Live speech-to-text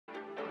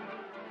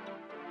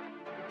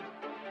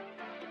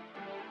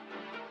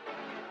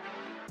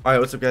Alright,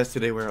 what's up guys?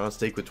 Today we're on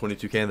stake with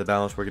 22k in the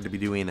balance. We're going to be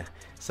doing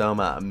some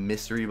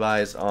mystery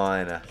buys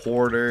on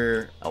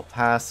Hoarder, El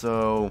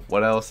Paso,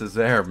 what else is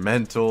there?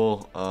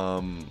 Mental,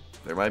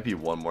 there might be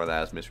one more that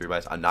has mystery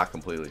buys. I'm not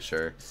completely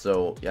sure.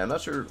 So yeah, I'm not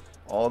sure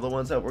all the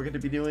ones that we're going to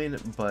be doing,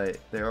 but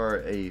there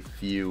are a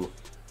few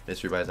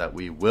mystery buys that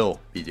we will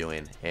be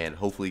doing and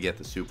hopefully get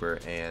the super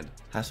and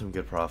have some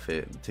good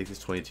profit. Take this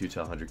 22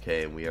 to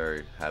 100k and we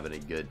are having a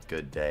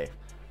good day.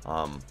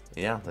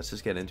 Yeah, let's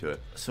just get into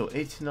it. So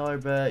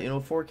 $18 bet, you know,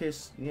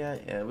 4k,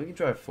 yeah, we can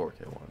try a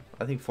 4k one.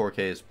 I think 4k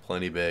is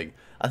plenty big.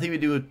 I think we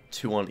do a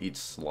 2 on each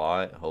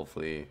slot.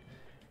 Hopefully,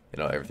 you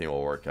know, everything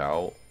will work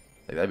out.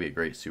 Like, that'd be a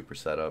great super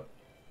setup.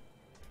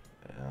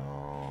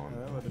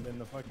 That would have been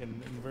the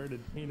fucking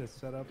inverted penis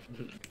setup.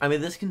 I mean,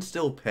 this can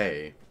still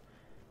pay.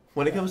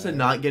 When it comes to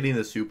not getting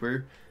the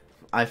super,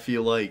 I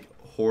feel like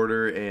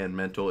Hoarder and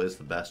Mental is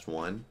the best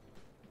one.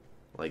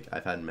 Like,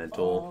 I've had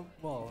Mental.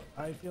 Well,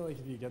 I feel like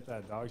if you get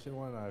that dog shit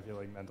one, I feel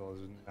like Mental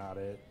is not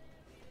it.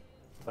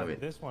 But I mean,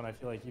 this one, I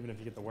feel like even if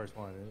you get the worst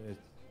one,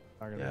 it's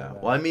not gonna be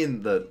bad. Well, I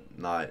mean the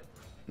not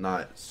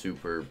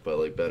super, but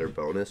like better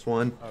bonus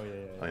one. Oh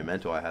yeah. I mean,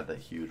 Mental, I had that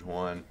huge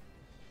one.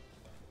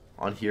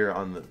 On here,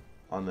 on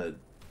the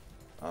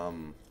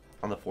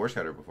Force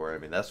Cutter before. I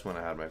mean, that's when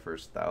I had my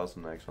first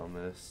 1000x on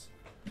this.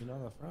 You know,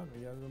 the front,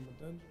 we got some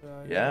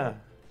potential. Yeah.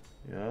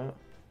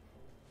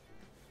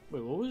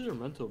 Wait, what was your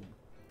mental?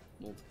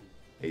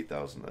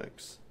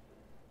 8,000x.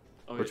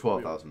 Oh, Or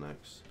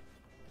 12,000x.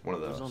 One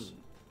of those.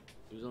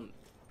 It was on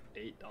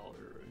 $8, right?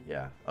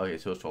 Yeah. Okay,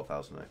 so it's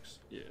 12,000x.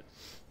 Yeah.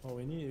 Well,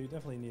 we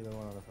definitely need the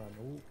one on the front.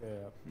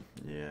 Okay.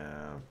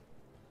 Yeah.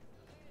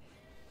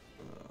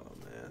 Oh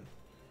man.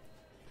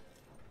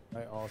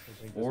 I also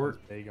think this one's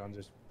big on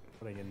just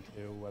putting in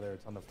two, whether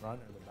it's on the front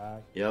or the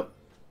back. Yep.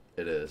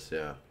 It is.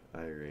 Yeah,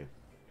 I agree.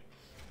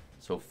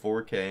 So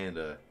 4k and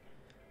a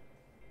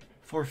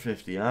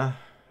 450, huh?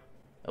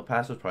 El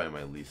Paso's probably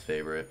my least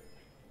favorite.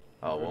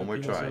 Oh, one more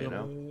try, you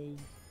know?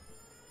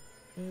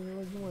 Yeah, there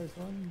was the worst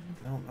one.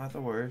 No, not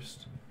the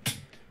worst.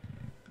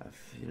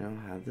 I've, you know,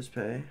 had this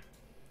pay.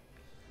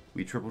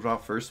 We triple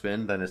drop first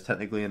spin, then it's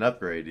technically an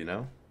upgrade, you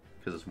know?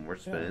 Because it's more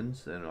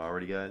spins, and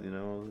already got, you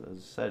know, a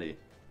SETI.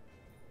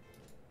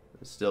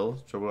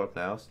 Still, triple drop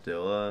now,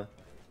 still,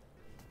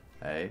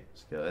 hey,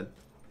 it's good.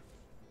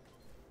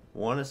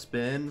 Want a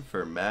spin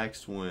for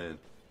max win.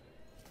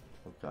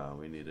 Okay,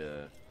 we need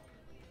a...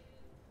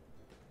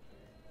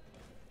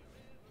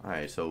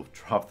 Alright, so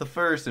drop the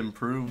first and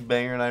prove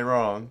Banger and I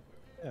wrong.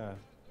 Yeah.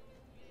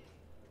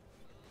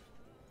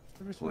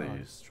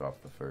 Please,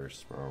 drop the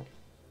first, bro.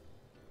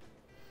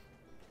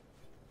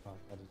 Oh,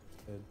 that is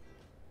good.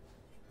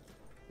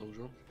 No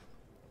drop?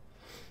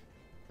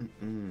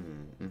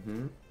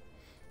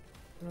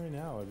 Right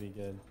now would be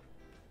good.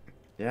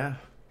 Yeah.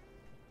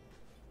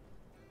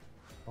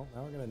 Oh,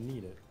 now we're gonna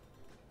need it.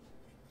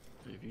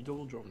 If you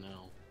double drop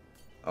now.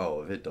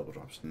 Oh, if it double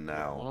drops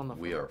now,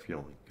 we are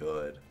feeling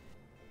good.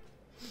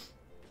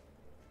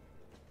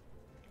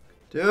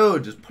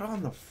 Dude, just put it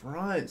on the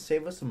front.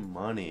 Save us some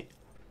money.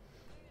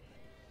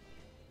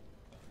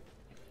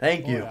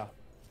 Thank you. Yeah.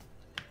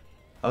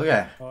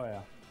 Okay. Oh,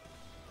 yeah.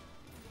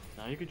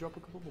 Now you can drop a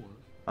couple more.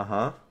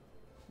 Uh-huh.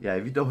 Yeah,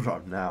 if you double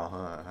drop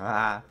now,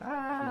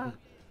 huh?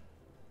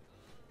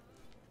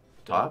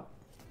 Top?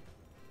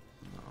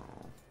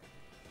 No.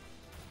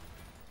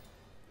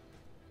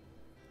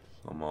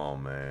 Come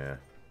on, man.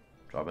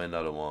 Drop in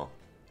another one.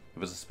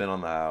 Give us a spin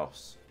on the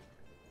house.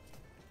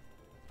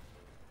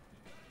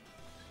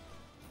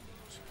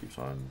 Just keeps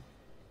on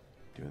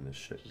doing this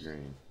shit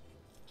green.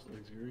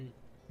 It's green.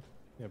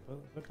 Yeah,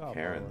 put top.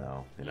 Karen,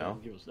 though, you know?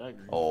 Give us that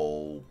green.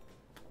 Oh,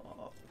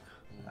 fuck.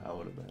 That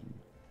would have been...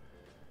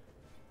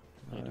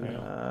 I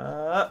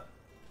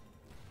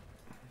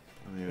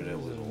mean, it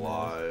was a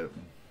lot.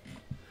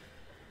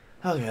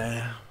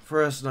 Okay,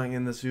 for us not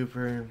getting the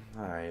super,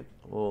 alright,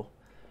 we'll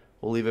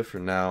leave it for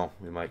now.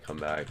 We might come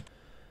back.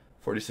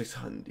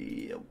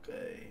 4,600,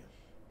 okay.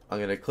 I'm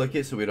gonna click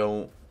it so we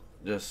don't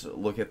just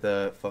look at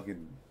the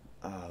fucking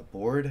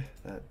board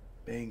that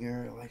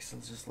Banger likes to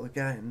just look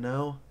at and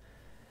know.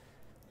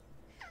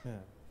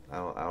 Yeah. I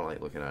don't like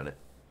looking at it.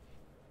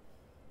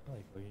 I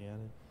like looking at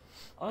it.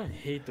 I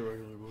hate the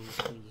regular one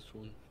for this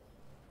one.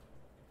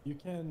 You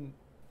can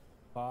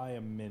buy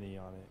a mini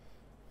on it.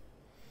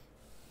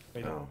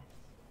 Wait, No.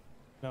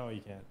 No,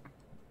 you can't.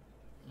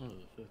 Oh,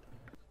 the 50.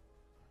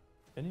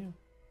 Can you?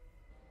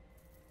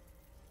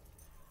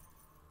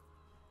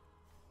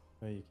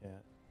 No, you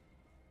can't.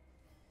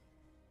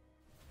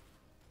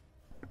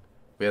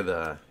 We have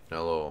the, you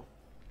know, little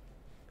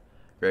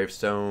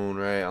gravestone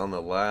right on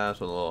the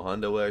last with a little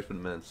hundo X would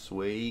have been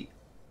sweet.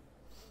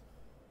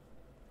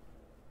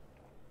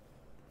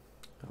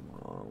 Come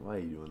on, why are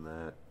you doing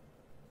that?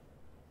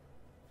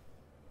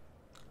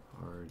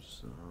 Hard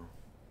so.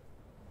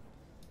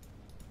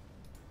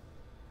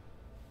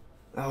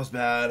 That was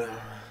bad.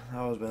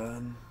 That was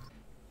bad.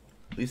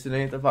 At least it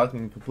ain't the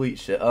fucking complete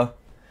shit, Can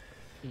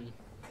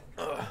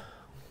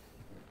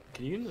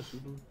you get in the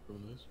super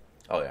from this?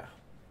 Oh yeah.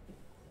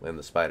 Land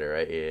the spider,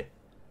 right? Yeah.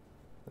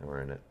 And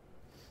we're in it.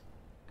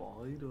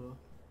 spider.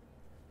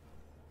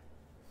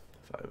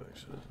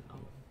 5x.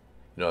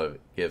 You know, if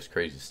it gives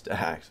crazy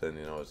stacks, then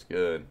you know it's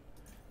good.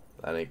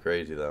 That ain't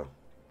crazy though.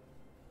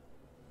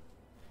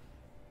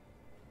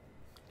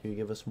 Can you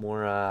give us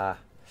more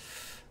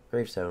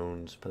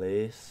gravestones,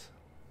 please?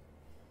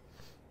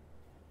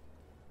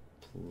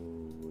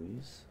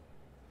 Please.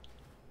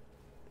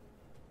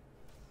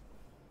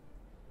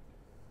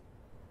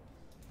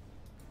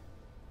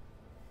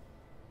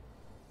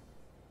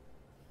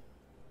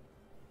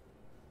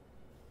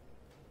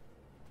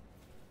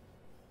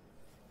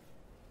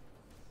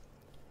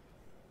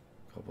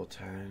 Couple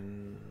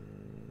 10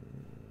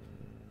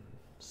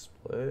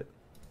 split.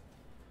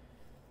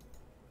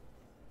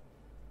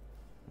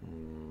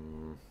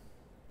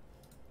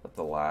 Let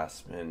the last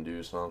spin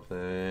do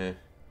something.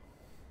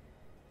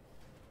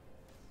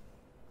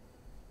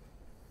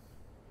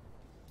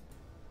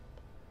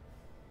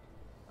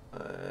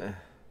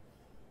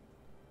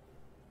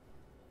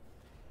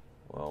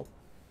 Well.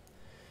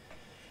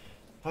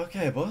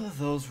 Okay, both of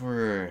those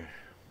were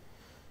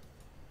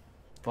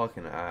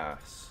fucking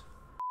ass.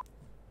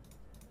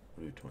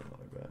 We'll do $20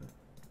 bet.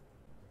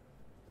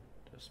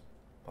 Just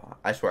buy.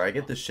 I swear, I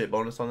get the shit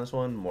bonus on this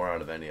one more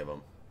out of any of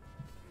them.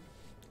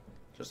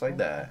 Just like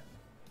that.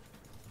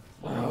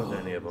 More out of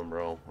any of them,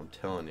 bro. I'm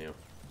telling you.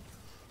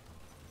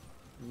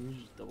 We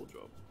just double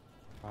drop.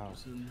 Wow.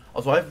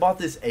 Also, I've bought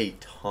this a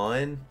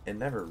ton and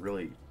never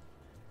really.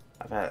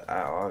 I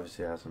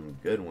obviously had some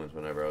good ones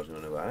whenever I was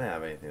doing it, but I didn't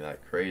have anything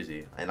that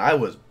crazy. And I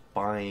was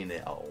buying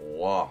it a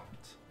lot.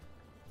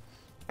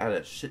 I had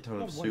a shit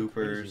ton of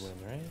supers. Win,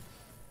 right?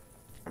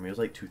 I mean, it was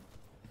like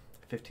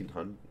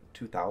 1,500,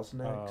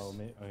 2,000 X. Oh, okay.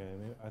 Maybe,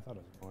 I thought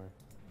it was more.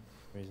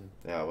 Reason.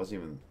 Yeah, it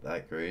wasn't even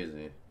that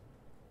crazy.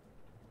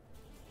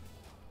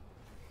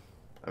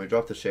 I mean,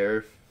 drop the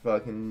sheriff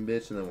fucking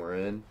bitch and then we're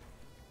in.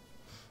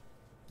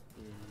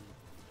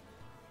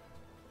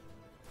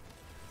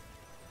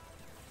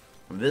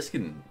 I mean, this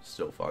can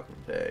still fucking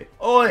pay.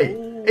 Oi!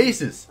 Oh.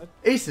 Aces!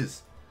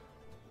 Aces!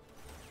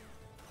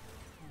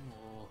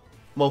 Oh,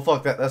 Well,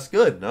 fuck, that's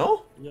good,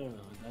 no? yeah,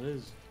 that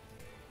is.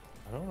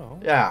 I don't know.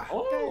 Yeah.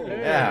 Oh,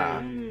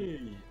 Yeah. hey.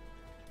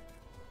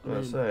 What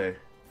did I say?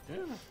 Yeah,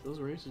 those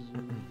races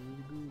are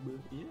really good, but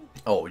yeah.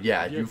 Oh,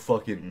 yeah, Yeah. you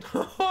fucking...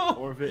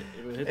 Or if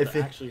it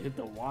actually hit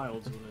the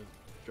wilds when it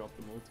dropped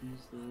the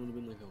multis, then it would have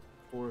been like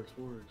a 4x,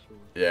 4x, or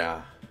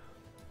Yeah.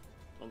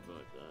 something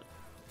like that.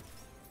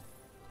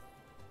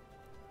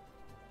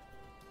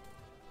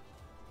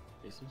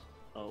 Aces?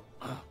 Oh.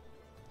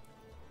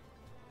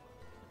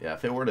 Yeah,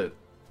 if it were to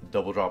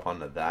double drop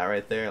onto that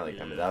right there, like,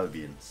 I mean, that would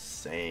be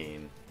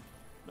insane.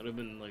 That would have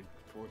been like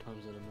 4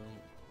 times that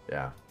amount.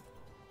 Yeah.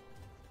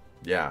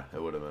 Yeah,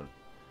 it would have been.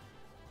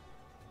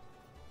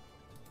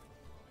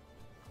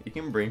 You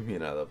can bring me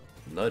another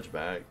nudge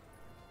back.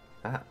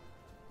 Ha.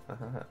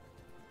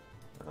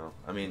 Oh,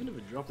 I Even mean, if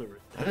it dropped over.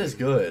 that is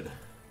good.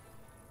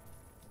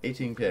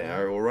 18k.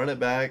 Alright, we'll run it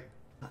back.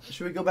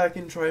 Should we go back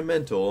and try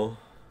mental?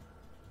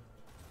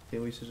 I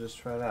think we should just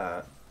try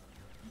that.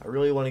 I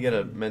really want to get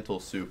a mental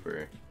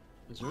super.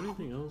 Is there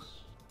anything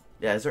else?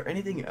 Yeah, is there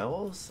anything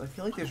else? I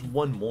feel like there's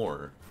one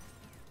more.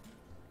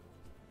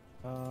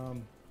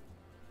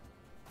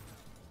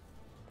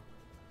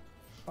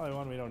 Probably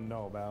one we don't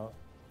know about.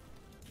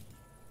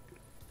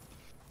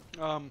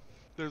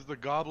 There's the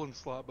goblin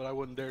slot, but I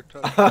wouldn't dare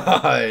touch it.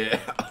 Yeah,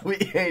 we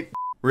ain't.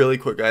 Really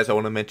quick, guys, I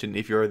want to mention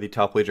if you're the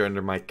top wager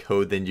under my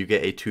code, then you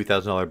get a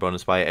 $2,000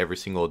 bonus buy every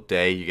single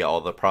day. You get all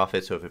the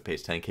profits, so if it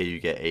pays 10K, you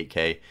get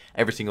 8K.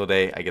 Every single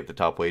day, I get the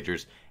top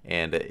wagers.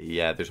 And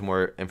yeah, there's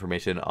more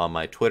information on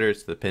my Twitter.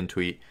 It's the pinned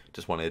tweet.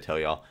 Just wanted to tell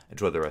y'all.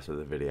 Enjoy the rest of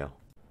the video.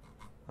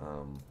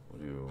 We'll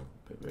do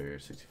a bigger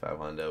 65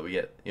 Honda. We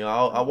get, you know,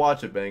 I'll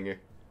watch it, banger.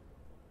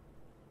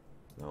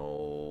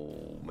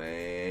 No,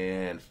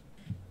 man.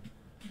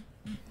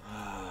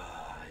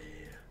 Ah,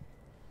 yeah.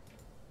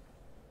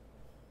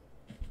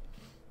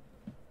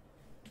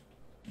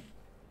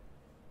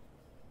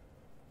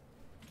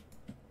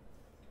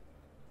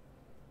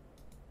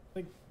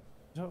 Like,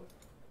 so.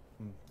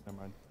 Never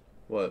mind.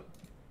 What?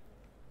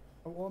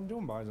 Oh, well, I'm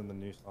doing buys on the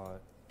new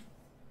slot.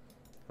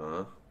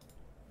 Huh?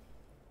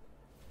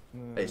 I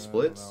Hey, don't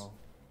splits? know.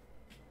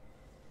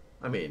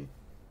 I mean,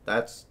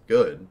 that's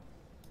good.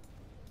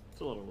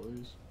 It's a lot of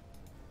ways.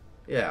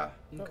 Yeah.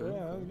 Okay. Oh,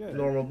 yeah, that's good.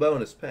 Normal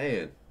bonus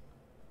paying.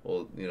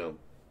 Well, you know,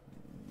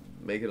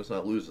 making us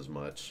not lose as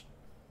much.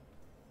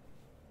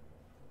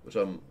 Which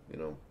I'm, you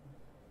know,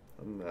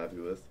 I'm happy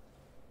with.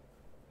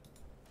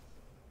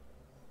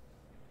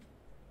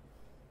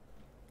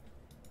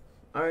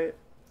 Alright.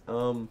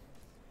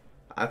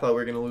 I thought we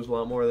were going to lose a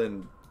lot more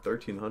than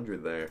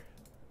 1,300 there.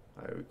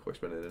 Alright, we quick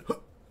spin it in.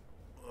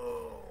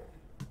 Oh.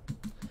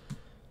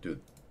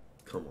 Dude,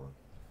 come on.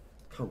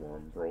 Come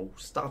on, bro.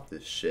 Stop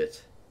this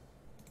shit.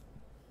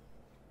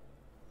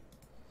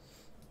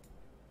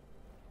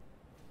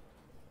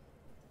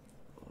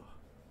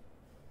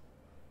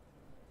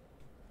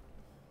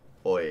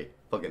 Oi,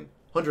 fucking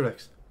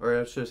 100x. Or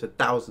I should have said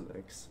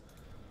 1,000x.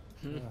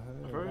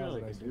 I forgot I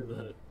could do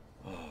that.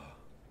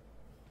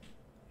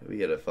 We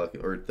get a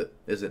fucking, or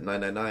is it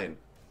 999?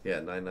 Yeah,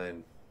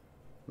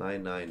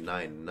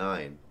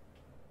 999999.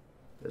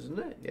 Isn't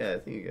it? Yeah, I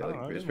think you get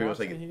like it's pretty much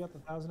like he got the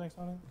 1000X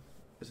on it.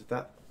 Is it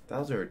that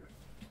 1000 or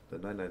the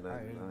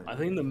 9999? I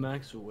think the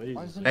max weight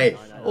is Hey,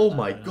 999. oh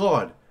my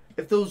god!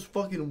 If those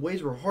fucking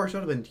weights were harsh, that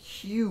would have been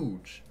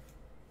huge.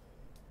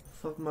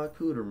 Fuck my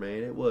cooter,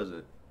 man. It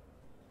wasn't.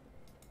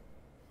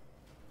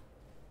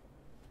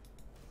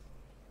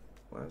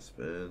 Last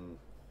spin.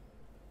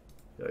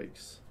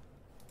 Yikes.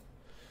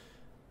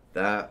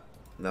 Now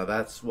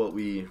that's what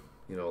we,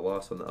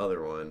 lost on the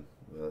other one.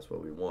 That's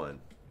what we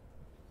won.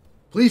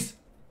 Please!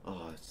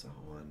 Oh, it's not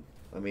one.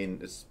 I mean,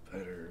 it's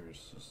better.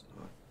 It's just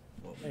not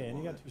what we Hey, and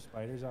you want. got 2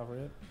 spiders off of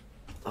it.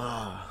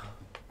 Ah,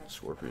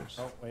 scorpions.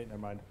 Oh, wait, never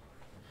mind.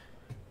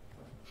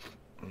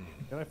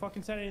 Did I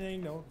fucking say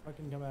anything? Don't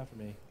fucking come after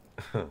me.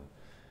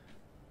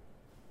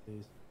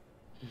 Please.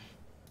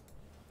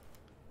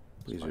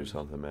 Please do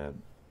something,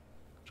 man.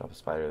 Drop a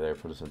spider there.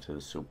 Put us into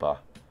the super.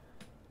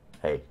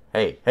 Hey.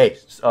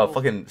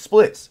 Fucking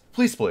splits.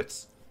 Please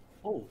splits.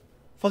 Oh.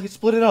 Fucking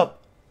split it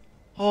up.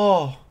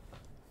 Oh.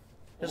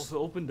 If it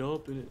opened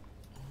up and it...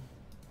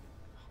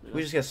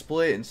 We just got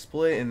split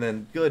and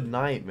then good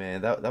night,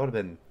 man. That would have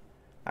been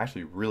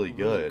actually really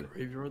good.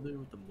 Graveyard there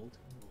with the multi.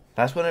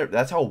 That's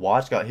how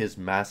Watch got his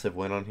massive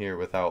win on here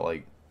without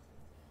like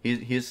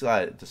he's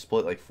got to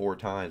split like 4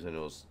 times and it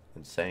was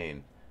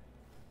insane.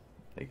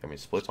 Like I mean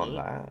splits on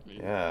that.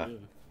 Yeah.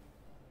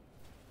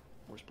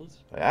 More splits?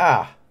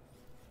 Yeah.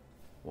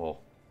 Well,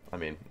 I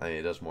mean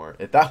it does more.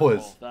 If that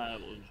was that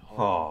was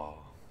hard.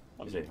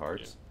 Oh. You say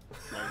hearts?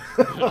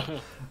 Yeah.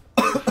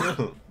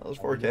 That was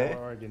 4K.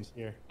 Oregon's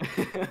here.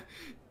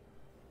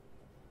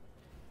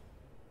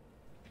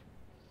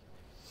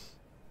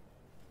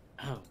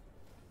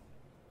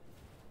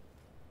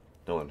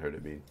 No one heard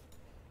it beat.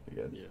 You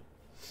good? Yeah.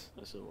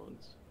 I said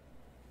lungs.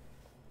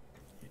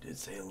 You did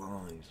say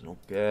lungs. No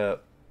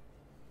cap.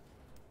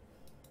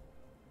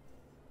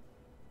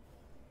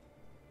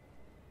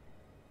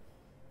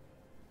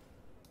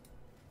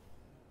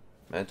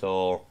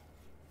 Mental.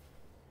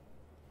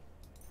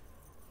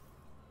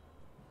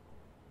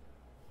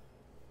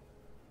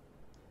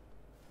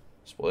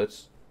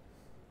 Splits.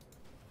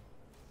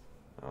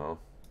 Oh.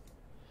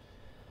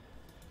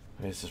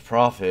 This is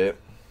profit.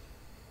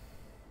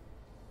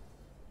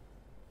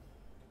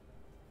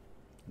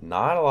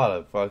 Not a lot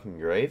of fucking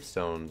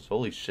gravestones.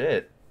 Holy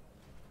shit.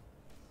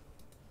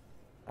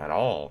 At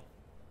all.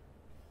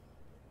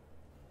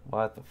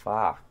 What the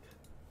fuck?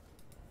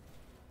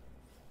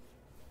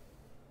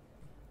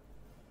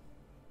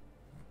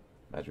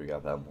 Imagine we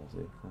got that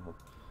multi.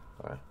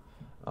 Alright.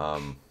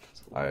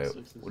 Alright,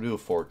 we'll do a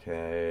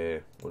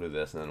 4K. We'll do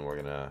this and then we're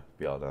gonna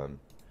be all done.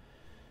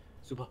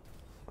 Super.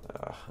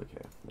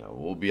 Okay. No,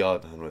 we'll be all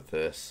done with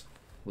this.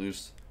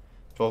 Lose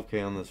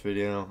 12K on this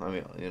video. I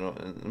mean,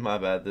 my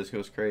bad. This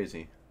goes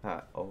crazy.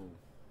 Oh.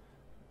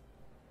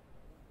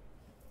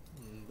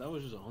 That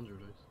was just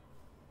 100x.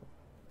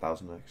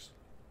 1000x.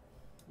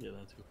 Yeah,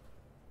 that too.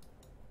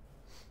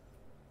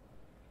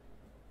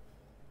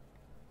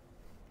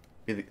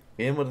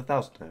 Begin with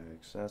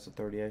 1000x. That's a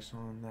 30x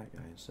on that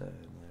guy instead.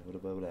 Like, what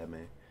about that,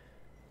 man?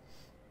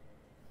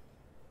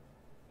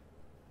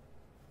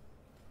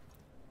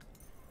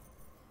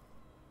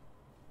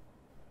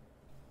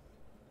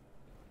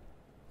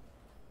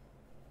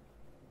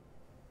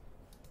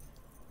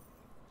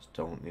 Just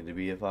don't need to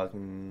be a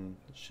fucking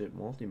shit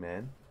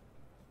multi-man.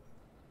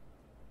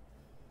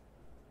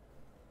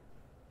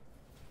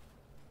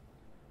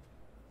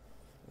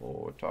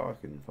 Oh, we're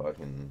talking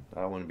fucking...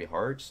 I want to be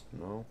hearts?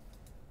 No.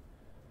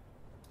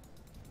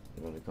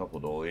 Even a couple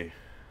dolly.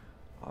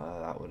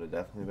 That would have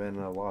definitely been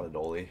a lot of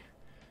dolly.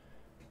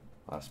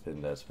 Last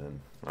spin, dead spin.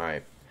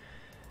 Alright.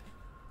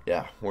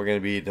 Yeah, we're going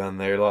to be done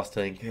there. Lost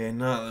 10K.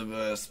 Not the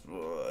best,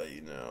 but,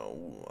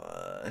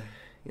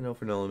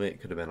 for no limit,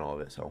 could have been all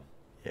of it, so,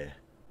 yeah.